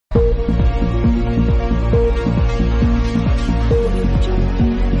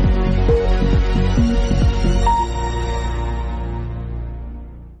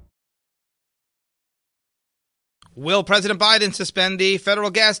Will President Biden suspend the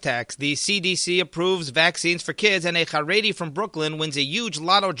federal gas tax? The CDC approves vaccines for kids, and a Haredi from Brooklyn wins a huge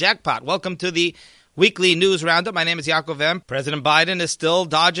lotto jackpot. Welcome to the weekly news roundup. My name is Yaakov M. President Biden is still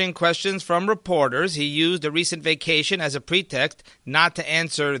dodging questions from reporters. He used a recent vacation as a pretext not to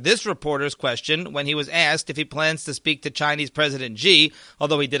answer this reporter's question when he was asked if he plans to speak to Chinese President Xi,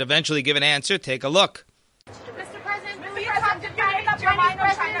 although he did eventually give an answer. Take a look. Mr. President, will you talk to Chinese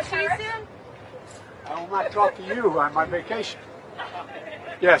President Xi soon? I will not talk to you on my vacation.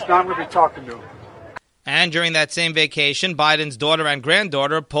 Yes, now I'm going to be talking to him. And during that same vacation, Biden's daughter and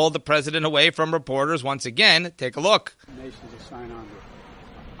granddaughter pulled the president away from reporters once again. Take a look. Nations will sign on to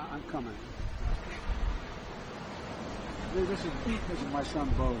it. I'm coming. This is my son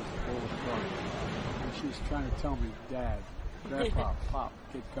Bo's oldest daughter. And she's trying to tell me, Dad, Grandpa, Pop,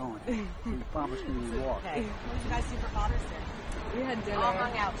 get going. You promised me we'd walk. Okay. What did you guys do for Father's Day? We had dinner. All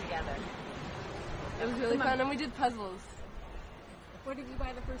hung out together. It was really fun, and we did puzzles. What did you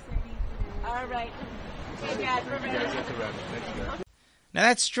buy the first lady? All right. Hey, Dad, we're ready. Now,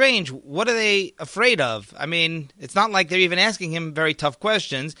 that's strange. What are they afraid of? I mean, it's not like they're even asking him very tough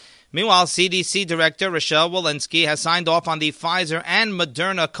questions. Meanwhile, CDC Director Rochelle Walensky has signed off on the Pfizer and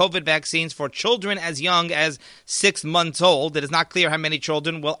Moderna COVID vaccines for children as young as 6 months old. It is not clear how many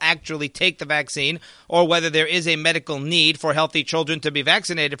children will actually take the vaccine or whether there is a medical need for healthy children to be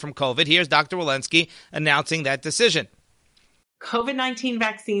vaccinated from COVID. Here's Dr. Walensky announcing that decision. COVID-19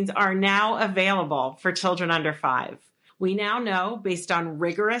 vaccines are now available for children under 5. We now know, based on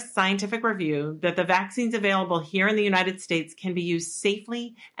rigorous scientific review, that the vaccines available here in the United States can be used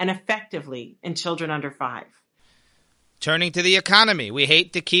safely and effectively in children under 5. Turning to the economy, we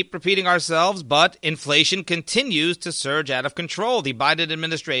hate to keep repeating ourselves, but inflation continues to surge out of control. The Biden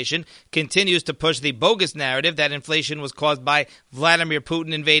administration continues to push the bogus narrative that inflation was caused by Vladimir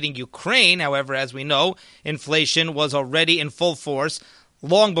Putin invading Ukraine. However, as we know, inflation was already in full force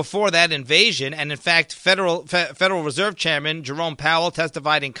long before that invasion, and in fact, Federal Reserve Chairman Jerome Powell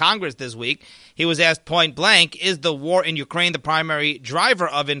testified in Congress this week. He was asked point blank, is the war in Ukraine the primary driver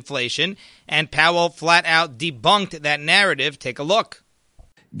of inflation? And Powell flat out debunked that narrative. Take a look.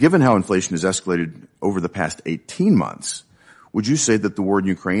 Given how inflation has escalated over the past 18 months, would you say that the war in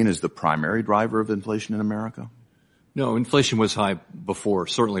Ukraine is the primary driver of inflation in America? No, inflation was high before,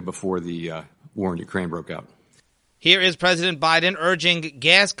 certainly before the war in Ukraine broke out. Here is President Biden urging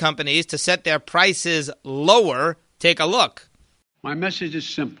gas companies to set their prices lower. Take a look. My message is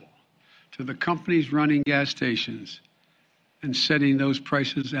simple. To the companies running gas stations and setting those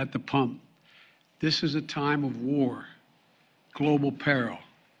prices at the pump, this is a time of war, global peril,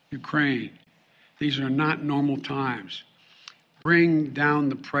 Ukraine. These are not normal times. Bring down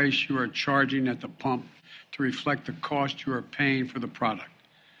the price you are charging at the pump to reflect the cost you are paying for the product.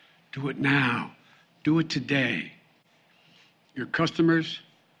 Do it now. Do it today. Your customers,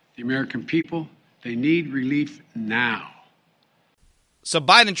 the American people, they need relief now. So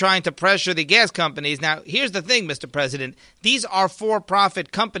Biden trying to pressure the gas companies. Now, here's the thing, Mr. President. These are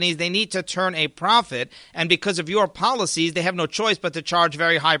for-profit companies. They need to turn a profit. And because of your policies, they have no choice but to charge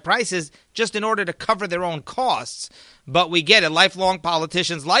very high prices just in order to cover their own costs. But we get it. Lifelong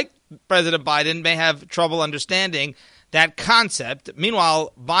politicians like President Biden may have trouble understanding that concept.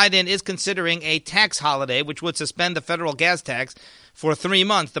 Meanwhile, Biden is considering a tax holiday, which would suspend the federal gas tax for 3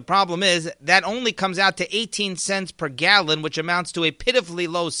 months. The problem is that only comes out to 18 cents per gallon, which amounts to a pitifully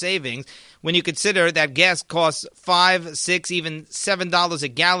low savings when you consider that gas costs $5, $6, even $7 a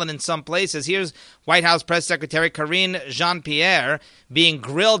gallon in some places. Here's White House Press Secretary Karine Jean-Pierre being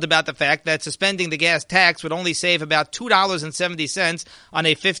grilled about the fact that suspending the gas tax would only save about $2.70 on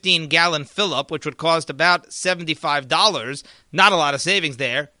a 15-gallon fill-up, which would cost about $75. Not a lot of savings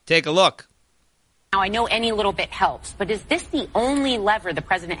there. Take a look. Now, I know any little bit helps, but is this the only lever the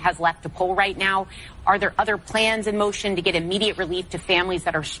president has left to pull right now? Are there other plans in motion to get immediate relief to families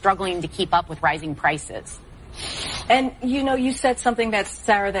that are struggling to keep up with rising prices? And, you know, you said something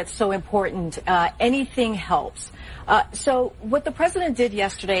Sarah, that's so important. Anything helps. So what the president did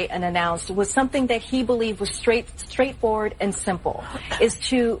yesterday and announced was something that he believed was straightforward and simple, is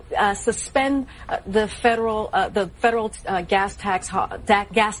to suspend the federal gas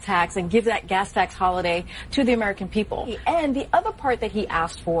tax and give that gas tax holiday to the American people. And the other part that he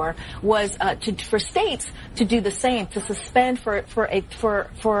asked for was for states to do the same, to suspend for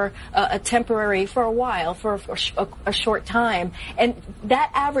a temporary, for a while, for a short time, and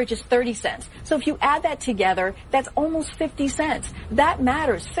that average is 30 cents. So if you add that together, that's almost 50 cents. That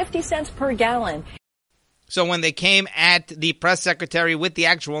matters. 50 cents per gallon. So when they came at the press secretary with the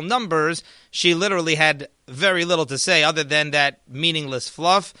actual numbers, she literally had very little to say other than that meaningless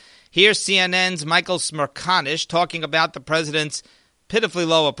fluff. Here's CNN's Michael Smerconish talking about the president's pitifully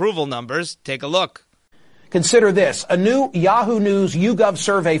low approval numbers. Take a look. Consider this. A new Yahoo News YouGov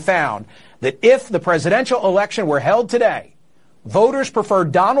survey found that if the presidential election were held today, voters prefer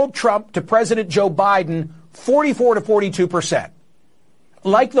Donald Trump to President Joe Biden 44 to 42%.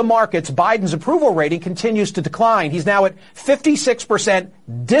 Like the markets, Biden's approval rating continues to decline. He's now at 56%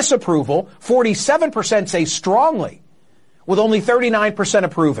 disapproval, 47% say strongly, with only 39%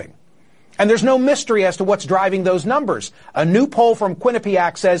 approving. And there's no mystery as to what's driving those numbers. A new poll from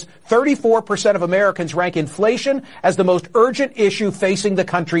Quinnipiac says 34% of Americans rank inflation as the most urgent issue facing the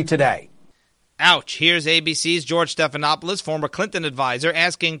country today. Ouch. Here's ABC's George Stephanopoulos, former Clinton advisor,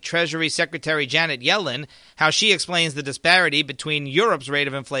 asking Treasury Secretary Janet Yellen how she explains the disparity between Europe's rate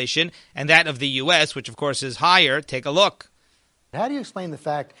of inflation and that of the U.S., which, of course, is higher. Take a look. How do you explain the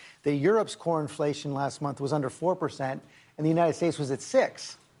fact that Europe's core inflation last month was under 4% and the United States was at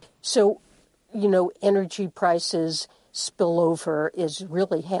 6%? So, energy prices spillover is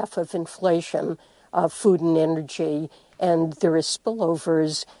really half of inflation, food and energy, and there is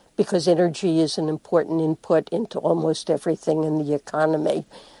spillovers because energy is an important input into almost everything in the economy.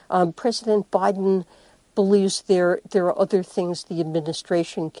 President Biden believes there are other things the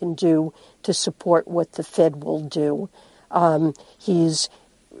administration can do to support what the Fed will do. He's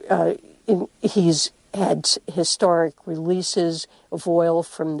had historic releases of oil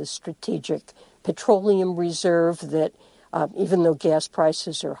from the Strategic Petroleum Reserve that, even though gas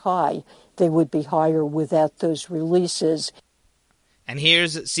prices are high, they would be higher without those releases. And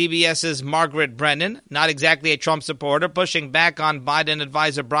here's CBS's Margaret Brennan, not exactly a Trump supporter, pushing back on Biden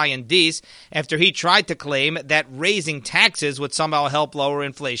advisor Brian Deese after he tried to claim that raising taxes would somehow help lower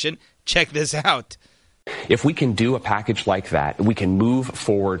inflation. Check this out. If we can do a package like that, we can move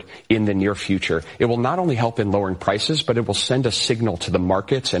forward in the near future. It will not only help in lowering prices, but it will send a signal to the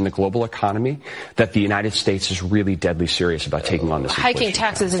markets and the global economy that the United States is really deadly serious about taking on this inflation. Hiking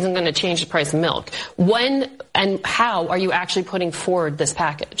taxes isn't going to change the price of milk. When and how are you actually putting forward this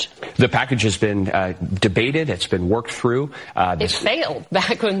package? The package has been debated. It's been worked through. It failed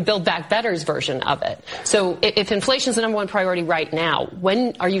back when Build Back Better's version of it. So if inflation is the number one priority right now,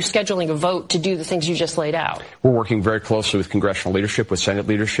 when are you scheduling a vote to do the things you just laid out? We're working very closely with congressional leadership, with Senate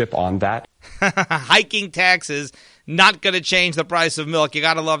leadership on that. Hiking taxes, not going to change the price of milk. You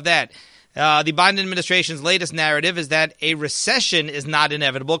got to love that. The Biden administration's latest narrative is that a recession is not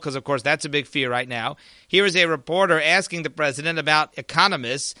inevitable because, of course, that's a big fear right now. Here is a reporter asking the president about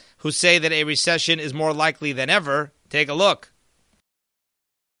economists who say that a recession is more likely than ever. Take a look.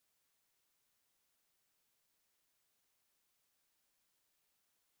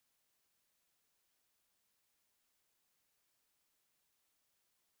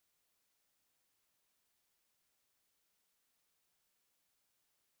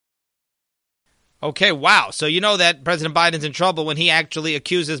 Okay, wow. So you know that President Biden's in trouble when he actually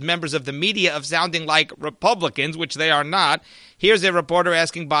accuses members of the media of sounding like Republicans, which they are not. Here's a reporter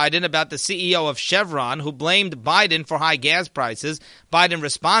asking Biden about the CEO of Chevron, who blamed Biden for high gas prices. Biden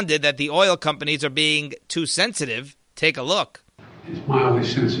responded that the oil companies are being too sensitive. Take a look. It's mildly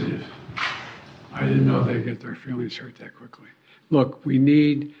sensitive. I didn't know they'd get their feelings hurt that quickly. Look, we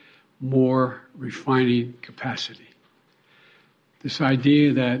need more refining capacity. This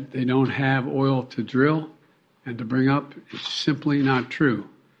idea that they don't have oil to drill and to bring up is simply not true.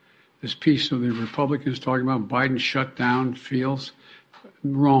 This piece of the Republicans talking about Biden shut down fields,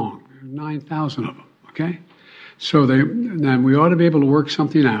 wrong. 9,000 of them, okay? So then we ought to be able to work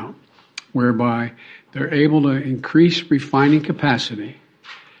something out whereby they're able to increase refining capacity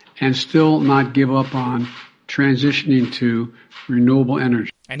and still not give up on transitioning to renewable energy.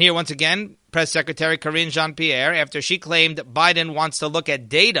 And here once again, Press Secretary Karine Jean-Pierre, after she claimed Biden wants to look at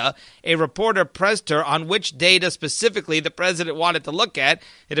data, a reporter pressed her on which data specifically the president wanted to look at.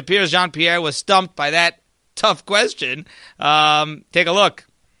 It appears Jean-Pierre was stumped by that tough question. Take a look.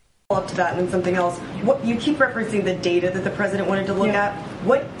 Up to that and something else. What you keep referencing the data that the president wanted to look at.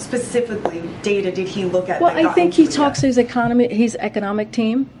 What specifically data did he look at? Well, I think he talks to his economic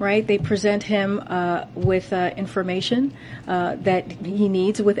team, right? They present him with information that he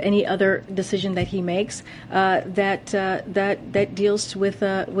needs with any other decision that he makes that deals with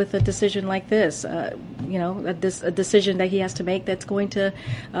a decision like this. A decision that he has to make that's going to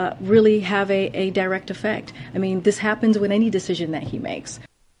really have a direct effect. I mean, this happens with any decision that he makes.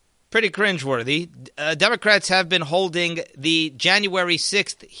 Pretty cringeworthy. Democrats have been holding the January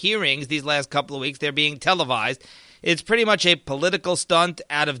 6th hearings these last couple of weeks. They're being televised. It's pretty much a political stunt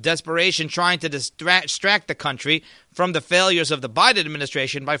out of desperation, trying to distract the country from the failures of the Biden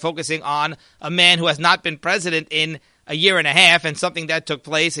administration by focusing on a man who has not been president in a year and a half, and something that took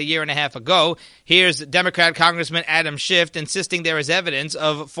place a year and a half ago. Here's Democrat Congressman Adam Schiff insisting there is evidence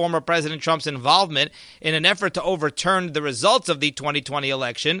of former President Trump's involvement in an effort to overturn the results of the 2020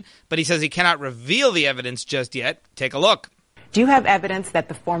 election, but he says he cannot reveal the evidence just yet. Take a look. Do you have evidence that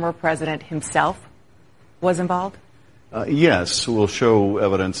the former president himself was involved? Yes, we'll show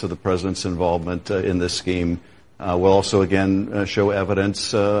evidence of the president's involvement in this scheme. We'll also, again, show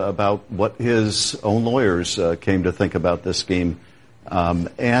evidence about what his own lawyers came to think about this scheme.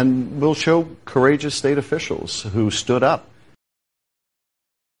 And we'll show courageous state officials who stood up.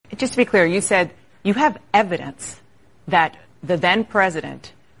 Just to be clear, you said you have evidence that the then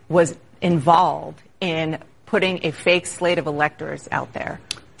president was involved in putting a fake slate of electors out there.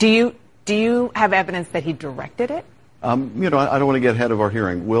 Do you have evidence that he directed it? I don't want to get ahead of our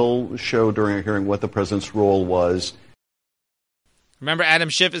hearing. We'll show during our hearing what the president's role was. Remember, Adam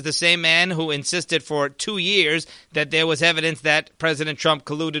Schiff is the same man who insisted for 2 years that there was evidence that President Trump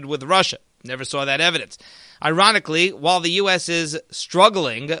colluded with Russia. Never saw that evidence. Ironically, while the U.S. is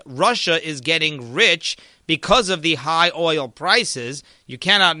struggling, Russia is getting rich because of the high oil prices. You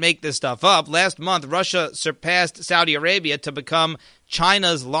cannot make this stuff up. Last month, Russia surpassed Saudi Arabia to become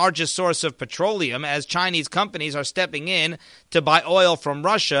China's largest source of petroleum, as Chinese companies are stepping in to buy oil from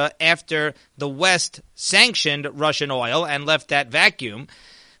Russia after the West sanctioned Russian oil and left that vacuum.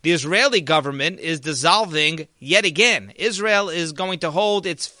 The Israeli government is dissolving yet again. Israel is going to hold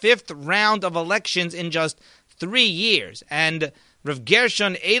its 5th round of elections in just 3 years. And Rav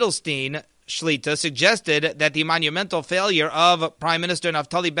Gershon Edelstein Shlita suggested that the monumental failure of Prime Minister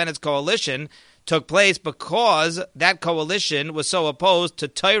Naftali Bennett's coalition took place because that coalition was so opposed to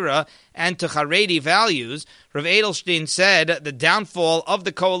Torah and to Haredi values. Rav Edelstein said the downfall of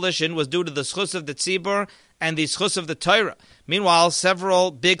the coalition was due to the schus of the tzibur and the schus of the Torah. Meanwhile,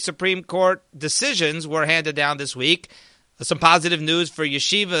 several big Supreme Court decisions were handed down this week. Some positive news for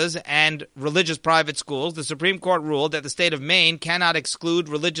yeshivas and religious private schools. The Supreme Court ruled that the state of Maine cannot exclude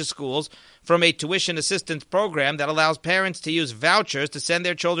religious schools from a tuition assistance program that allows parents to use vouchers to send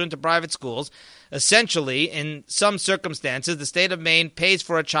their children to private schools. Essentially, in some circumstances, the state of Maine pays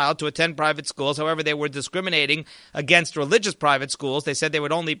for a child to attend private schools. However, they were discriminating against religious private schools. They said they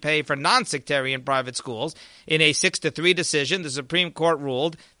would only pay for non-sectarian private schools. In a 6-3 decision, the Supreme Court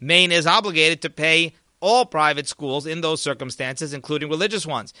ruled Maine is obligated to pay all private schools in those circumstances, including religious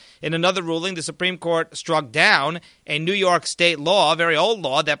ones. In another ruling, the Supreme Court struck down a New York state law, a very old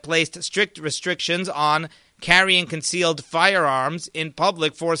law, that placed strict restrictions on carrying concealed firearms in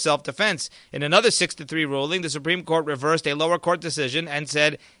public for self-defense. In another 6-3 ruling, the Supreme Court reversed a lower court decision and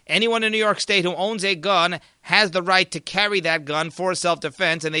said anyone in New York State who owns a gun has the right to carry that gun for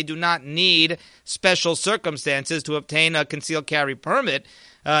self-defense, and they do not need special circumstances to obtain a concealed carry permit.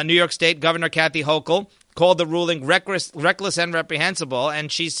 New York State Governor Kathy Hochul called the ruling reckless and reprehensible,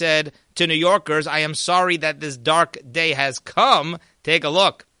 and she said to New Yorkers, "I am sorry that this dark day has come." Take a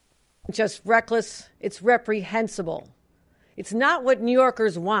look. Just reckless, it's reprehensible. It's not what New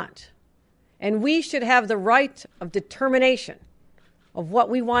Yorkers want. And we should have the right of determination of what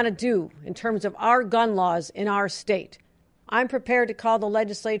we want to do in terms of our gun laws in our state. I'm prepared to call the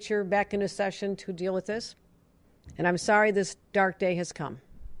legislature back into session to deal with this. And I'm sorry this dark day has come.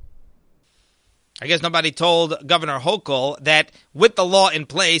 I guess nobody told Governor Hochul that with the law in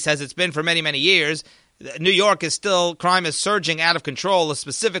place, as it's been for many, many years, New York is still, crime is surging out of control,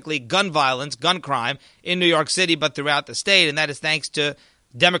 specifically gun violence, gun crime in New York City, but throughout the state. And that is thanks to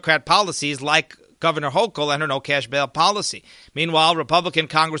Democrat policies like Governor Hochul and her no-cash bail policy. Meanwhile, Republican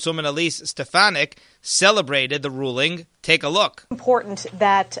Congresswoman Elise Stefanik celebrated the ruling. Take a look. Important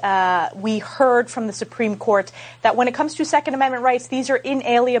that we heard from the Supreme Court that when it comes to Second Amendment rights, these are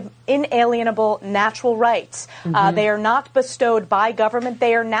inalienable natural rights. They are not bestowed by government.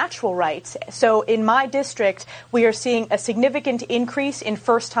 They are natural rights. So in my district, we are seeing a significant increase in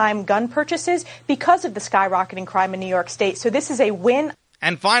first-time gun purchases because of the skyrocketing crime in New York State. So this is a win.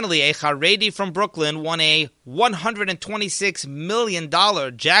 And finally, a Haredi from Brooklyn won a $126 million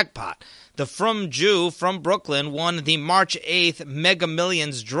jackpot. The Frum Jew from Brooklyn won the March 8th Mega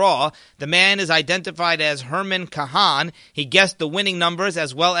Millions draw. The man is identified as Herman Kahan. He guessed the winning numbers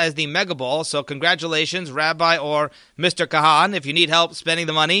as well as the Mega Ball. So congratulations, Rabbi or Mr. Kahan. If you need help spending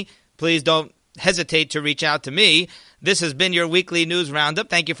the money, please don't hesitate to reach out to me. This has been your weekly news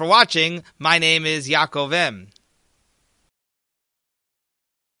roundup. Thank you for watching. My name is Yaakov M.